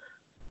 and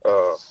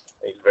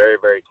he's very,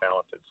 very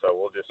talented. So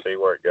we'll just see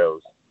where it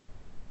goes.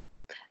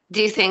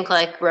 Do you think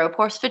like rope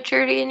horse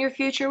maturity in your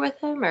future with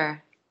him,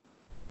 or?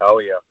 Oh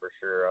yeah, for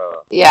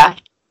sure. Yeah.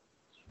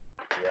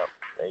 Yep.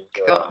 He's,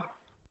 cool.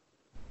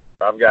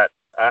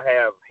 I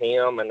have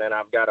him, and then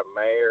I've got a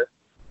mare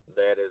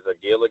that is a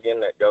Gilligan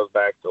that goes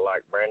back to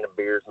like Brandon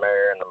Beer's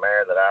mare and the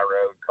mare that I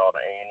rode called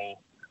Annie,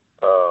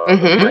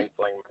 the Spring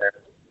Fling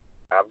mare.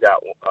 I've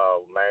got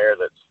a mare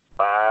that's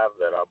 5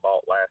 that I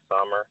bought last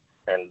summer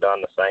and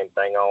done the same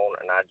thing on,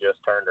 and I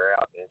just turned her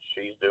out, and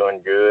she's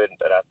doing good.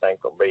 That I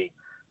think will be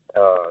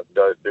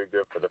do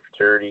good for the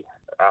futurity,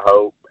 I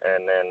hope.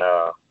 And then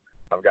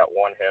I've got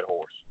 1 head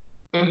horse.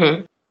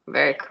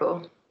 Very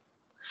cool.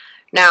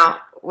 Now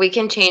we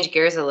can change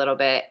gears a little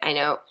bit. I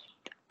know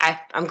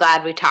I'm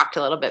glad we talked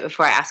a little bit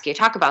before I ask you to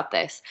talk about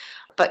this,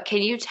 but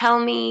can you tell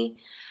me,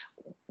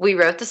 we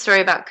wrote the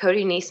story about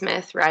Cody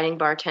Neesmith riding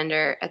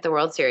bartender at the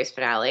World Series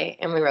finale,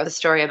 and we wrote the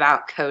story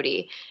about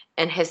Cody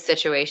and his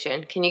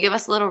situation. Can you give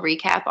us a little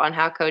recap on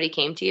how Cody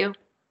came to you?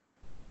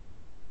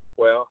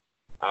 Well,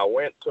 I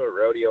went to a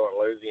rodeo in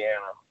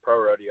Louisiana,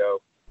 pro rodeo,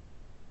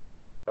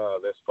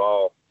 this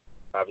fall.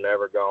 I've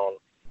never gone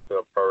to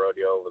a pro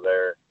rodeo over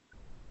there.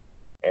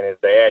 And his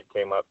dad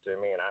came up to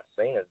me, and I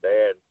seen his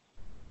dad.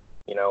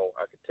 You know,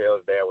 I could tell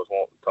his dad was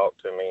wanting to talk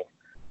to me.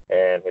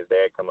 And his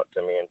dad come up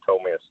to me and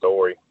told me a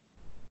story.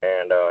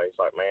 And he's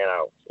like, man,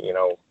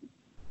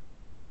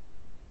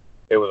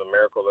 it was a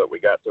miracle that we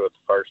got through it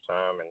the first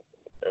time. And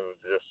it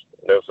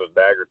was a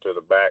dagger to the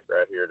back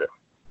right here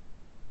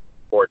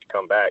for it to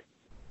come back.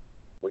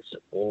 We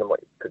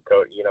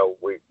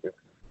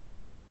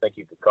think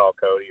you could call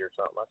Cody or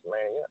something. I said,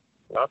 man, yeah,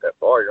 not that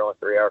far. You're only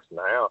 3 hours from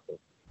the house. And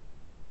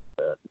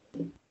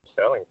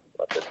tell him.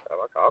 I said,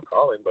 I'll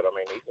call him, but I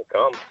mean, he can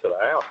come to the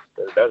house.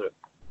 It doesn't.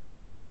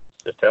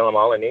 Just tell him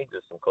all he needs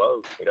is some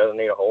clothes. He doesn't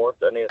need a horse,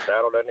 doesn't need a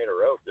saddle, doesn't need a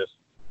rope. Just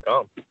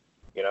come,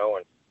 you know.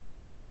 And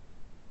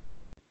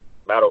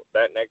about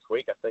that next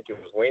week, I think it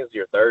was Wednesday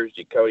or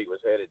Thursday, Cody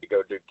was headed to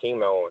go do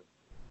chemo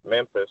in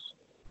Memphis.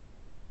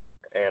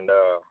 And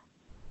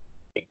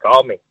he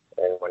called me,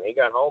 And when he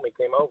got home, he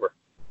came over.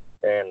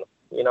 And,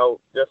 you know,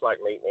 just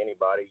like meeting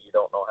anybody, you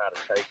don't know how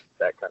to take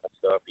that kind of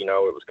stuff. You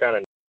know, it was kind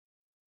of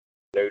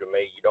new to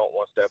me. You don't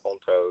want to step on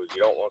toes.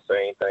 You don't want to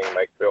say anything that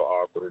makes you feel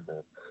awkward.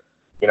 And,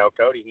 you know,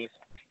 Cody,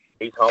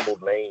 he's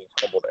humbled me. He's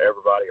humbled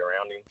everybody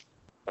around him.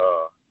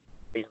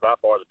 He's by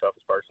far the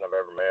toughest person I've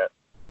ever met,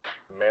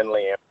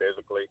 mentally and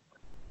physically.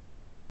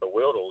 The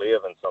will to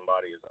live in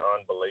somebody is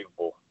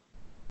unbelievable.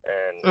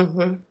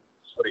 And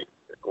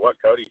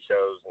what Cody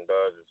shows and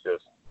does is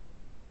just,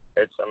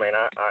 he's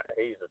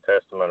a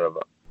testament of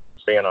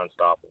being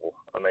unstoppable.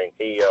 I mean,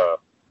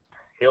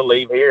 he'll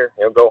leave here,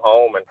 he'll go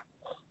home, and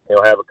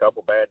he'll have a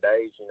couple bad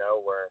days, you know,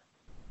 where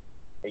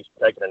he's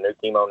taking a new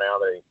chemo now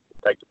that he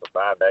takes it for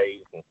 5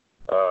 days. And,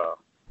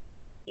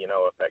 you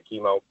know, if that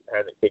chemo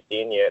hasn't kicked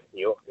in yet,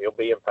 he'll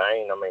be in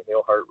pain. I mean,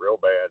 he'll hurt real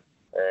bad.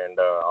 And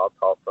I'll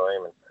talk to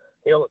him, and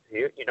he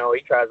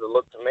tries to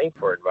look to me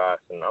for advice.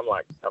 And I'm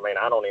like, I mean,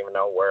 I don't even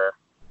know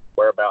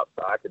whereabouts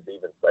I could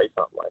even say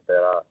something like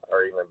that,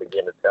 or even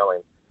begin to tell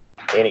him,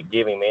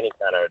 give him any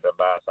kind of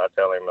advice. I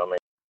tell him, I mean,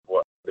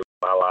 what I do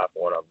in my life,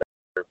 what I've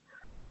been through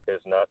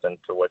is nothing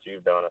to what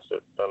you've done.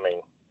 I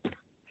mean,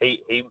 he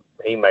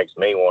makes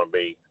me want to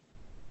be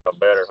a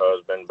better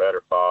husband,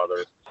 better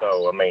father.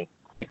 So, I mean,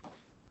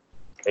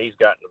 he's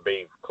gotten to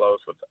be close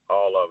with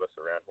all of us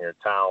around here,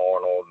 Ty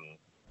Arnold and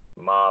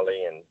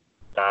Molly and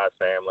Ty's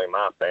family,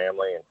 my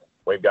family, and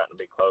we've gotten to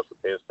be close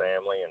with his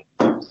family. And,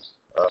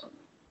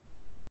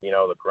 you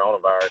know, the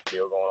coronavirus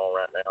deal going on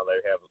right now,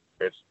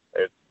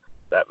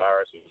 that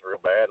virus is real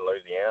bad in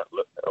Louisiana,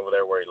 over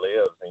there where he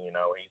lives. And, you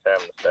know, he's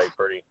having to stay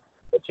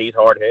but he's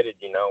hard-headed,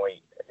 you know.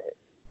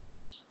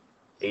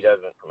 He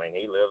doesn't, I mean,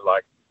 he lives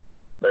like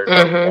there's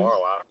no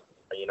tomorrow,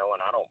 you know,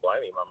 and I don't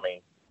blame him. I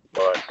mean,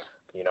 but,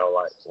 you know,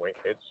 like,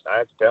 I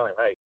have to tell him,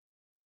 hey,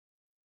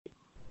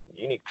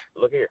 you need to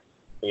look here.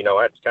 You know,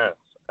 that's kind of,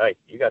 hey,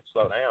 you got to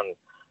slow down.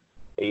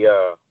 He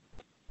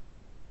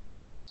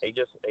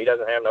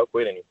doesn't have no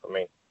quit in him. I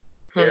mean,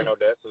 there are no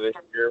deaths this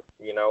year.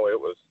 You know, it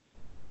was,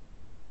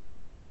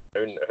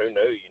 who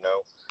knew, you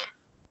know?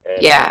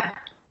 And, yeah.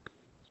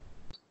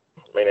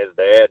 I mean, his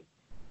dad,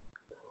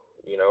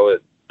 you know,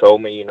 it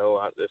told me, you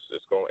know, this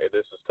is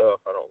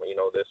tough. I don't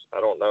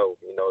know.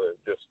 You know,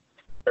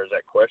 there's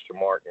that question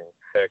mark, and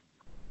heck,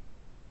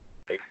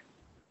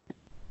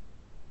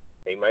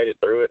 he made it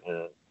through it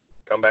and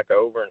come back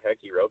over, and heck,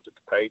 he roped at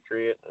the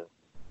Patriot. And,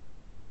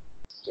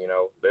 you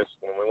know,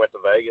 when we went to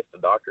Vegas, the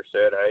doctor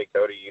said, hey,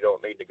 Cody, you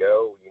don't need to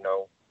go. You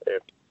know,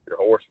 if your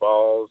horse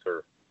falls,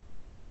 or,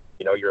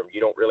 you know, you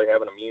don't really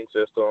have an immune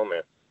system,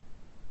 if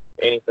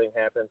anything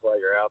happens while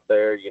you're out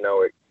there, you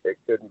know, it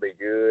couldn't be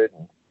good.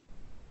 And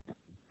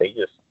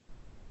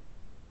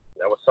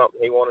that was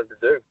something he wanted to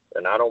do,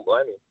 and I don't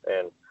blame him.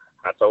 And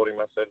I told him,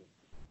 I said,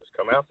 just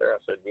come out there. I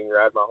said, you can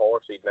ride my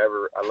horse. I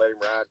let him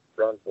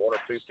run 1 or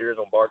 2 steers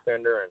on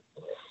Bartender, and,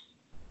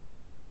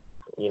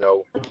 you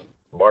know,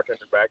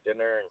 Bartender backed in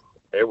there, and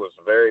it was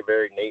very,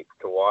 very neat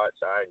to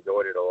watch. I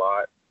enjoyed it a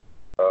lot.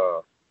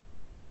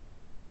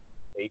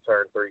 He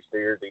turned 3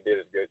 steers. He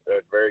did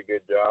a very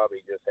good job.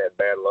 He just had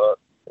bad luck,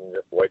 and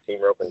just the way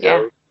team roping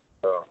goes.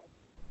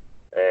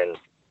 And,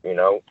 you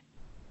know,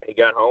 he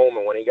got home,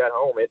 and when he got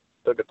home, it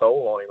took a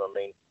toll on him. I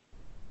mean,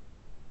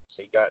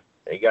 he got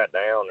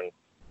down, and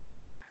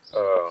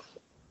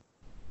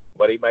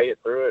but he made it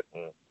through it,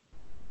 and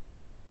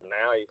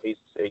now he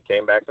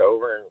came back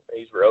over, and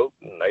he's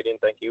roped, and they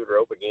didn't think he would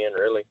rope again,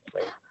 really. I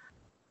mean,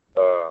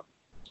 so,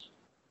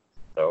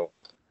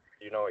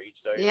 you know,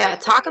 each day. Yeah,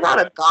 talk about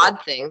a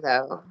God thing,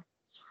 though.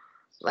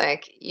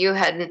 Like, you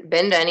hadn't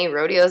been to any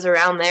rodeos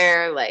around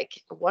there.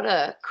 Like, what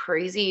a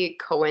crazy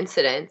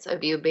coincidence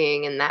of you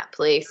being in that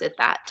place at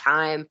that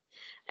time,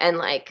 and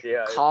like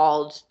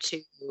called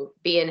to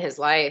be in his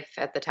life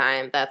at the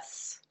time.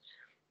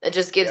 It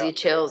just gives you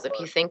chills if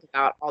you think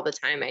about all the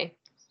timing.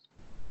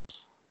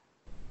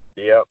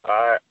 Yep,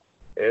 I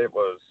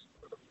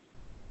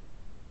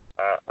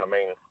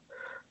mean,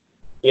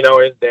 you know,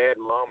 his dad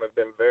and mom have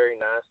been very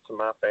nice to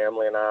my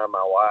family and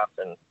my wife,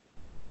 and,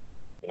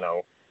 you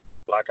know,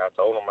 like I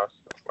told him, I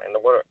said, man,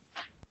 what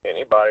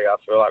anybody I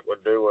feel like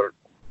would do what,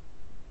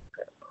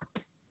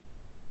 I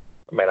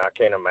mean, I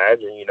can't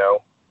imagine, you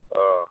know,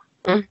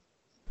 I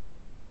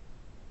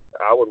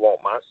would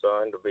want my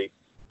son to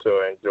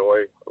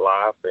enjoy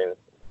life and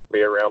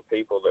be around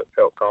people that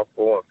felt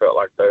comfortable and felt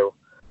like they were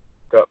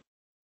cut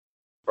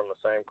from the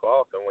same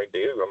cloth, and we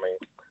do. I mean,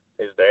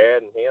 his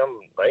dad and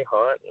him, they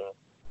hunt and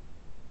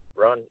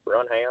run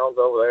hounds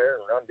over there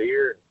and run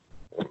deer.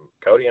 And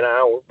Cody and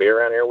I will be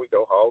around here. We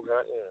go hog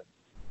hunting, and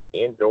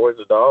he enjoys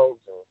the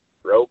dogs and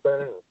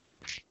roping. And,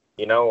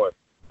 you know,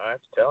 I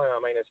have to tell him, I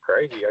mean, it's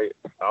crazy.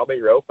 I'll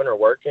be roping or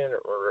working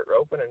or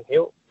roping, and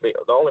he'll be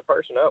the only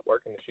person up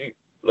working the chute,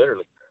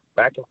 literally,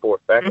 back and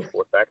forth, back and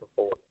forth, back and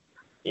forth.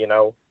 You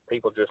know,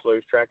 people just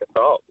lose track of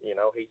thought. You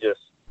know,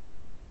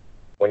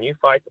 when you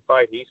fight the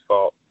fight he's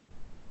fought,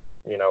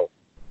 you know,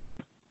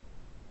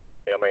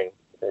 I mean,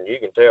 and you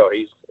can tell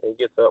he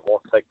gets up and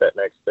wants to take that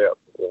next step.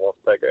 He wants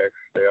to take an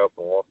extra step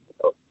and wants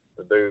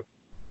to do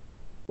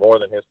more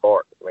than his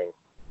part. I mean,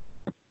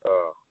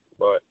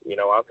 But, you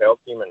know, I've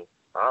helped him, and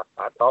I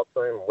talk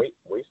to him. We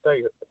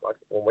stay, like,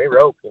 when we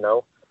rope, you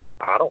know,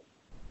 I don't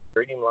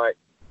treat him like,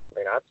 I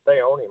mean, I'd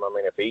stay on him. I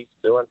mean, if he's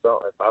doing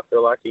something, if I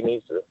feel like he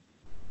needs to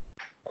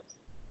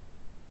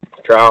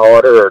try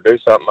harder or do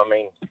something, I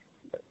mean,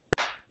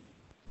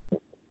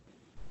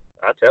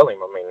 I tell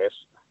him, I mean,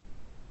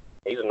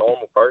 he's a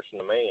normal person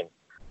to me, and,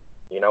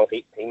 you know,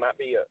 he might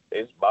be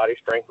his body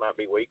strength might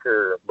be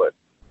weaker, but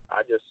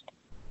I just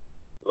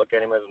look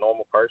at him as a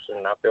normal person,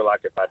 and I feel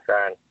like if I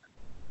try and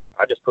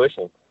I just push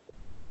him.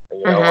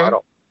 You know, I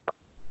don't.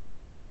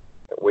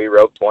 We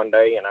roped one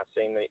day, and I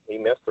seen that he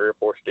missed 3 or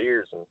 4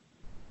 steers, and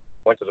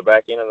went to the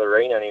back end of the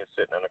arena, and he was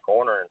sitting in the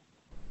corner, and,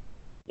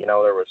 you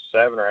know, there was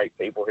 7 or 8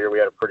 people here. We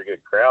had a pretty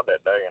good crowd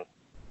that day, and,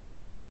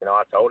 you know,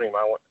 I told him,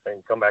 I went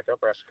and come back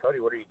up there. I said,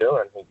 Cody, what are you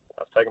doing? I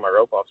was taking my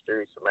rope off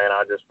steer. He said, man,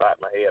 I just fight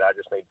my head. I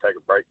just need to take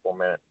a break for a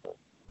minute.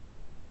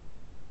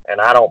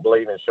 And I don't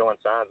believe in showing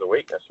signs of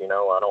weakness. You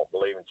know, I don't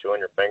believe in chewing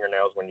your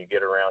fingernails when you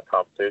get around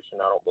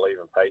competition. I don't believe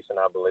in pacing.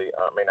 I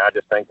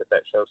just think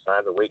that shows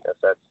signs of weakness.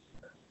 That's,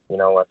 you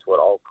know, that's what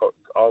all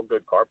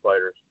good car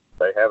players,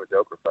 they have a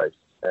joker face.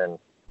 And I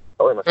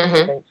told him, I said,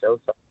 you can't show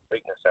signs of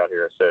weakness out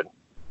here. I said,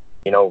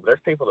 you know, there's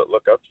people that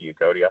look up to you,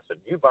 Cody. I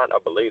said, you might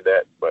not believe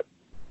that, but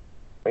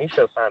when you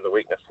show signs of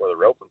weakness for the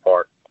roping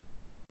part,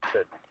 I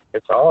said,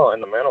 it's all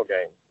in the mental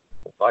game.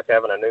 It's like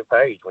having a new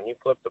page. When you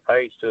flip the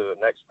page to the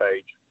next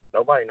page,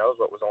 nobody knows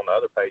what was on the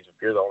other page if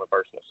you're the only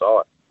person that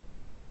saw it.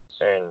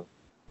 And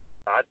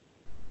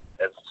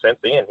since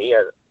then,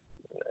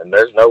 and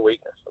there's no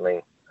weakness. I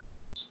mean,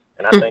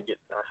 and I think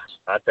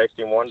I texted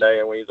him one day,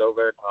 and we was over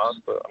there at the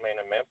hospital,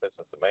 in Memphis,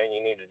 and said, man,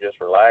 you need to just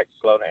relax,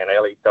 slow down. And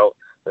Ellie told,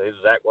 his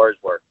exact words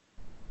were,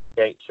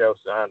 can't show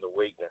signs of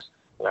weakness.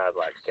 And I was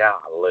like,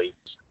 golly.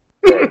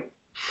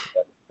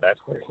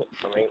 That's where,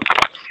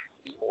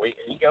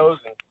 he goes,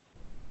 and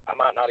I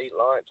might not eat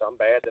lunch. I'm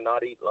bad to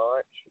not eat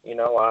lunch. You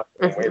know,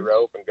 when we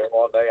rope and go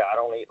all day, I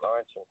don't eat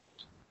lunch. And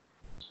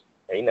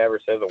he never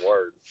says a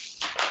word.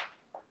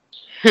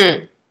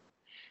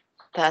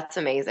 That's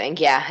amazing.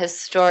 Yeah, his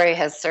story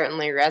has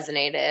certainly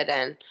resonated,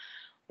 and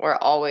we're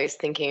always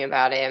thinking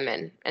about him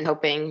and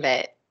hoping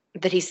that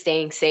he's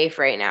staying safe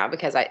right now,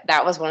 because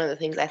that was one of the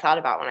things I thought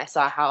about when I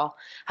saw how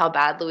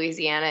bad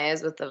Louisiana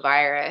is with the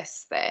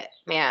virus. That,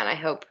 man, I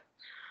hope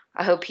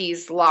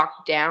he's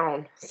locked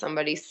down.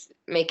 Somebody's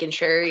making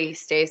sure he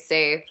stays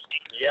safe.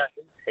 Yeah,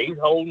 he's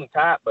holding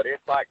tight, but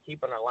it's like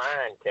keeping a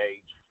lion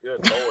cage.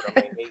 Good Lord.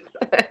 He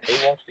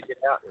wants to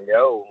get out and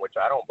go, which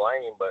I don't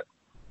blame him, but,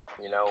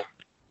 you know,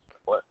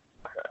 what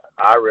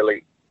I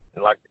really,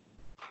 like,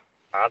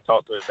 I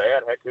talked to his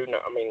dad. Heck, who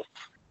knows?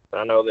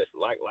 I know that,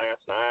 like,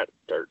 last night,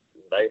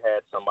 they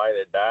had somebody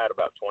that died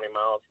about 20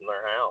 miles from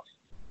their house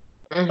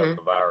of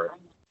the virus.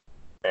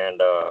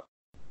 And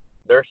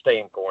they're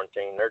staying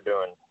quarantined. They're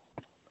doing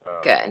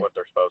what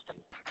they're supposed to.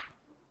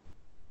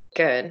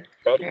 Good.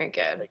 Very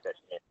good.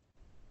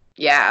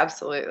 Yeah,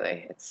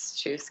 absolutely.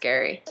 It's too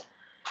scary.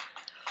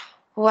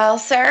 Well,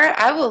 sir,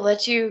 I will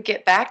let you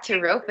get back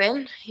to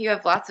roping. You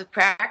have lots of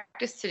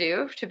practice to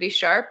do to be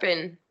sharp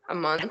in a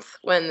month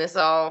when this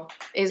all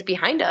is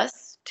behind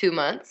us. 2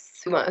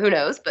 months. Who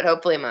knows, but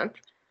hopefully a month.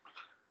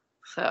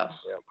 So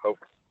yeah,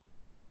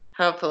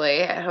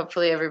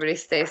 hopefully everybody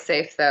stays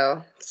safe,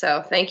 though.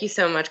 So thank you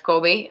so much,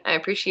 Colby. I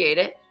appreciate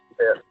it.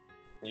 Yeah,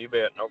 you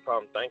bet. No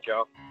problem. Thank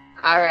y'all.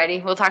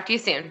 Alrighty, we'll talk to you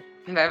soon.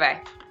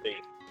 Bye-bye. See you.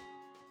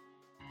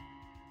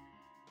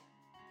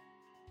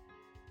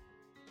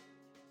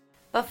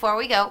 Before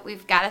we go,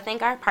 we've got to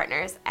thank our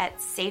partners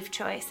at Safe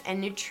Choice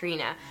and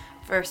Nutrina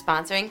for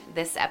sponsoring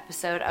this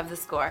episode of The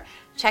Score.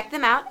 Check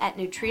them out at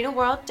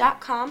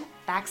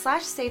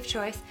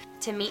nutrinaworld.com/safechoice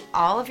to meet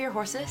all of your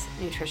horse's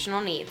nutritional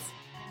needs.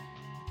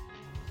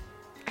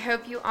 I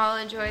hope you all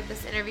enjoyed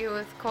this interview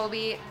with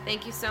Colby.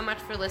 Thank you so much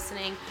for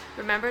listening.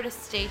 Remember to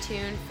stay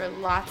tuned for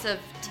lots of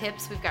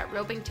tips. We've got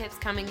roping tips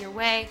coming your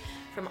way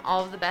from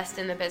all of the best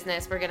in the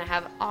business. We're going to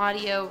have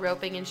audio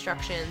roping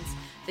instructions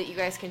that you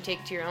guys can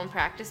take to your own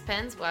practice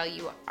pens while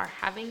you are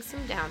having some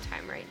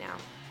downtime right now.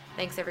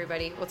 Thanks,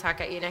 everybody. We'll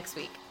talk at you next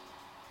week.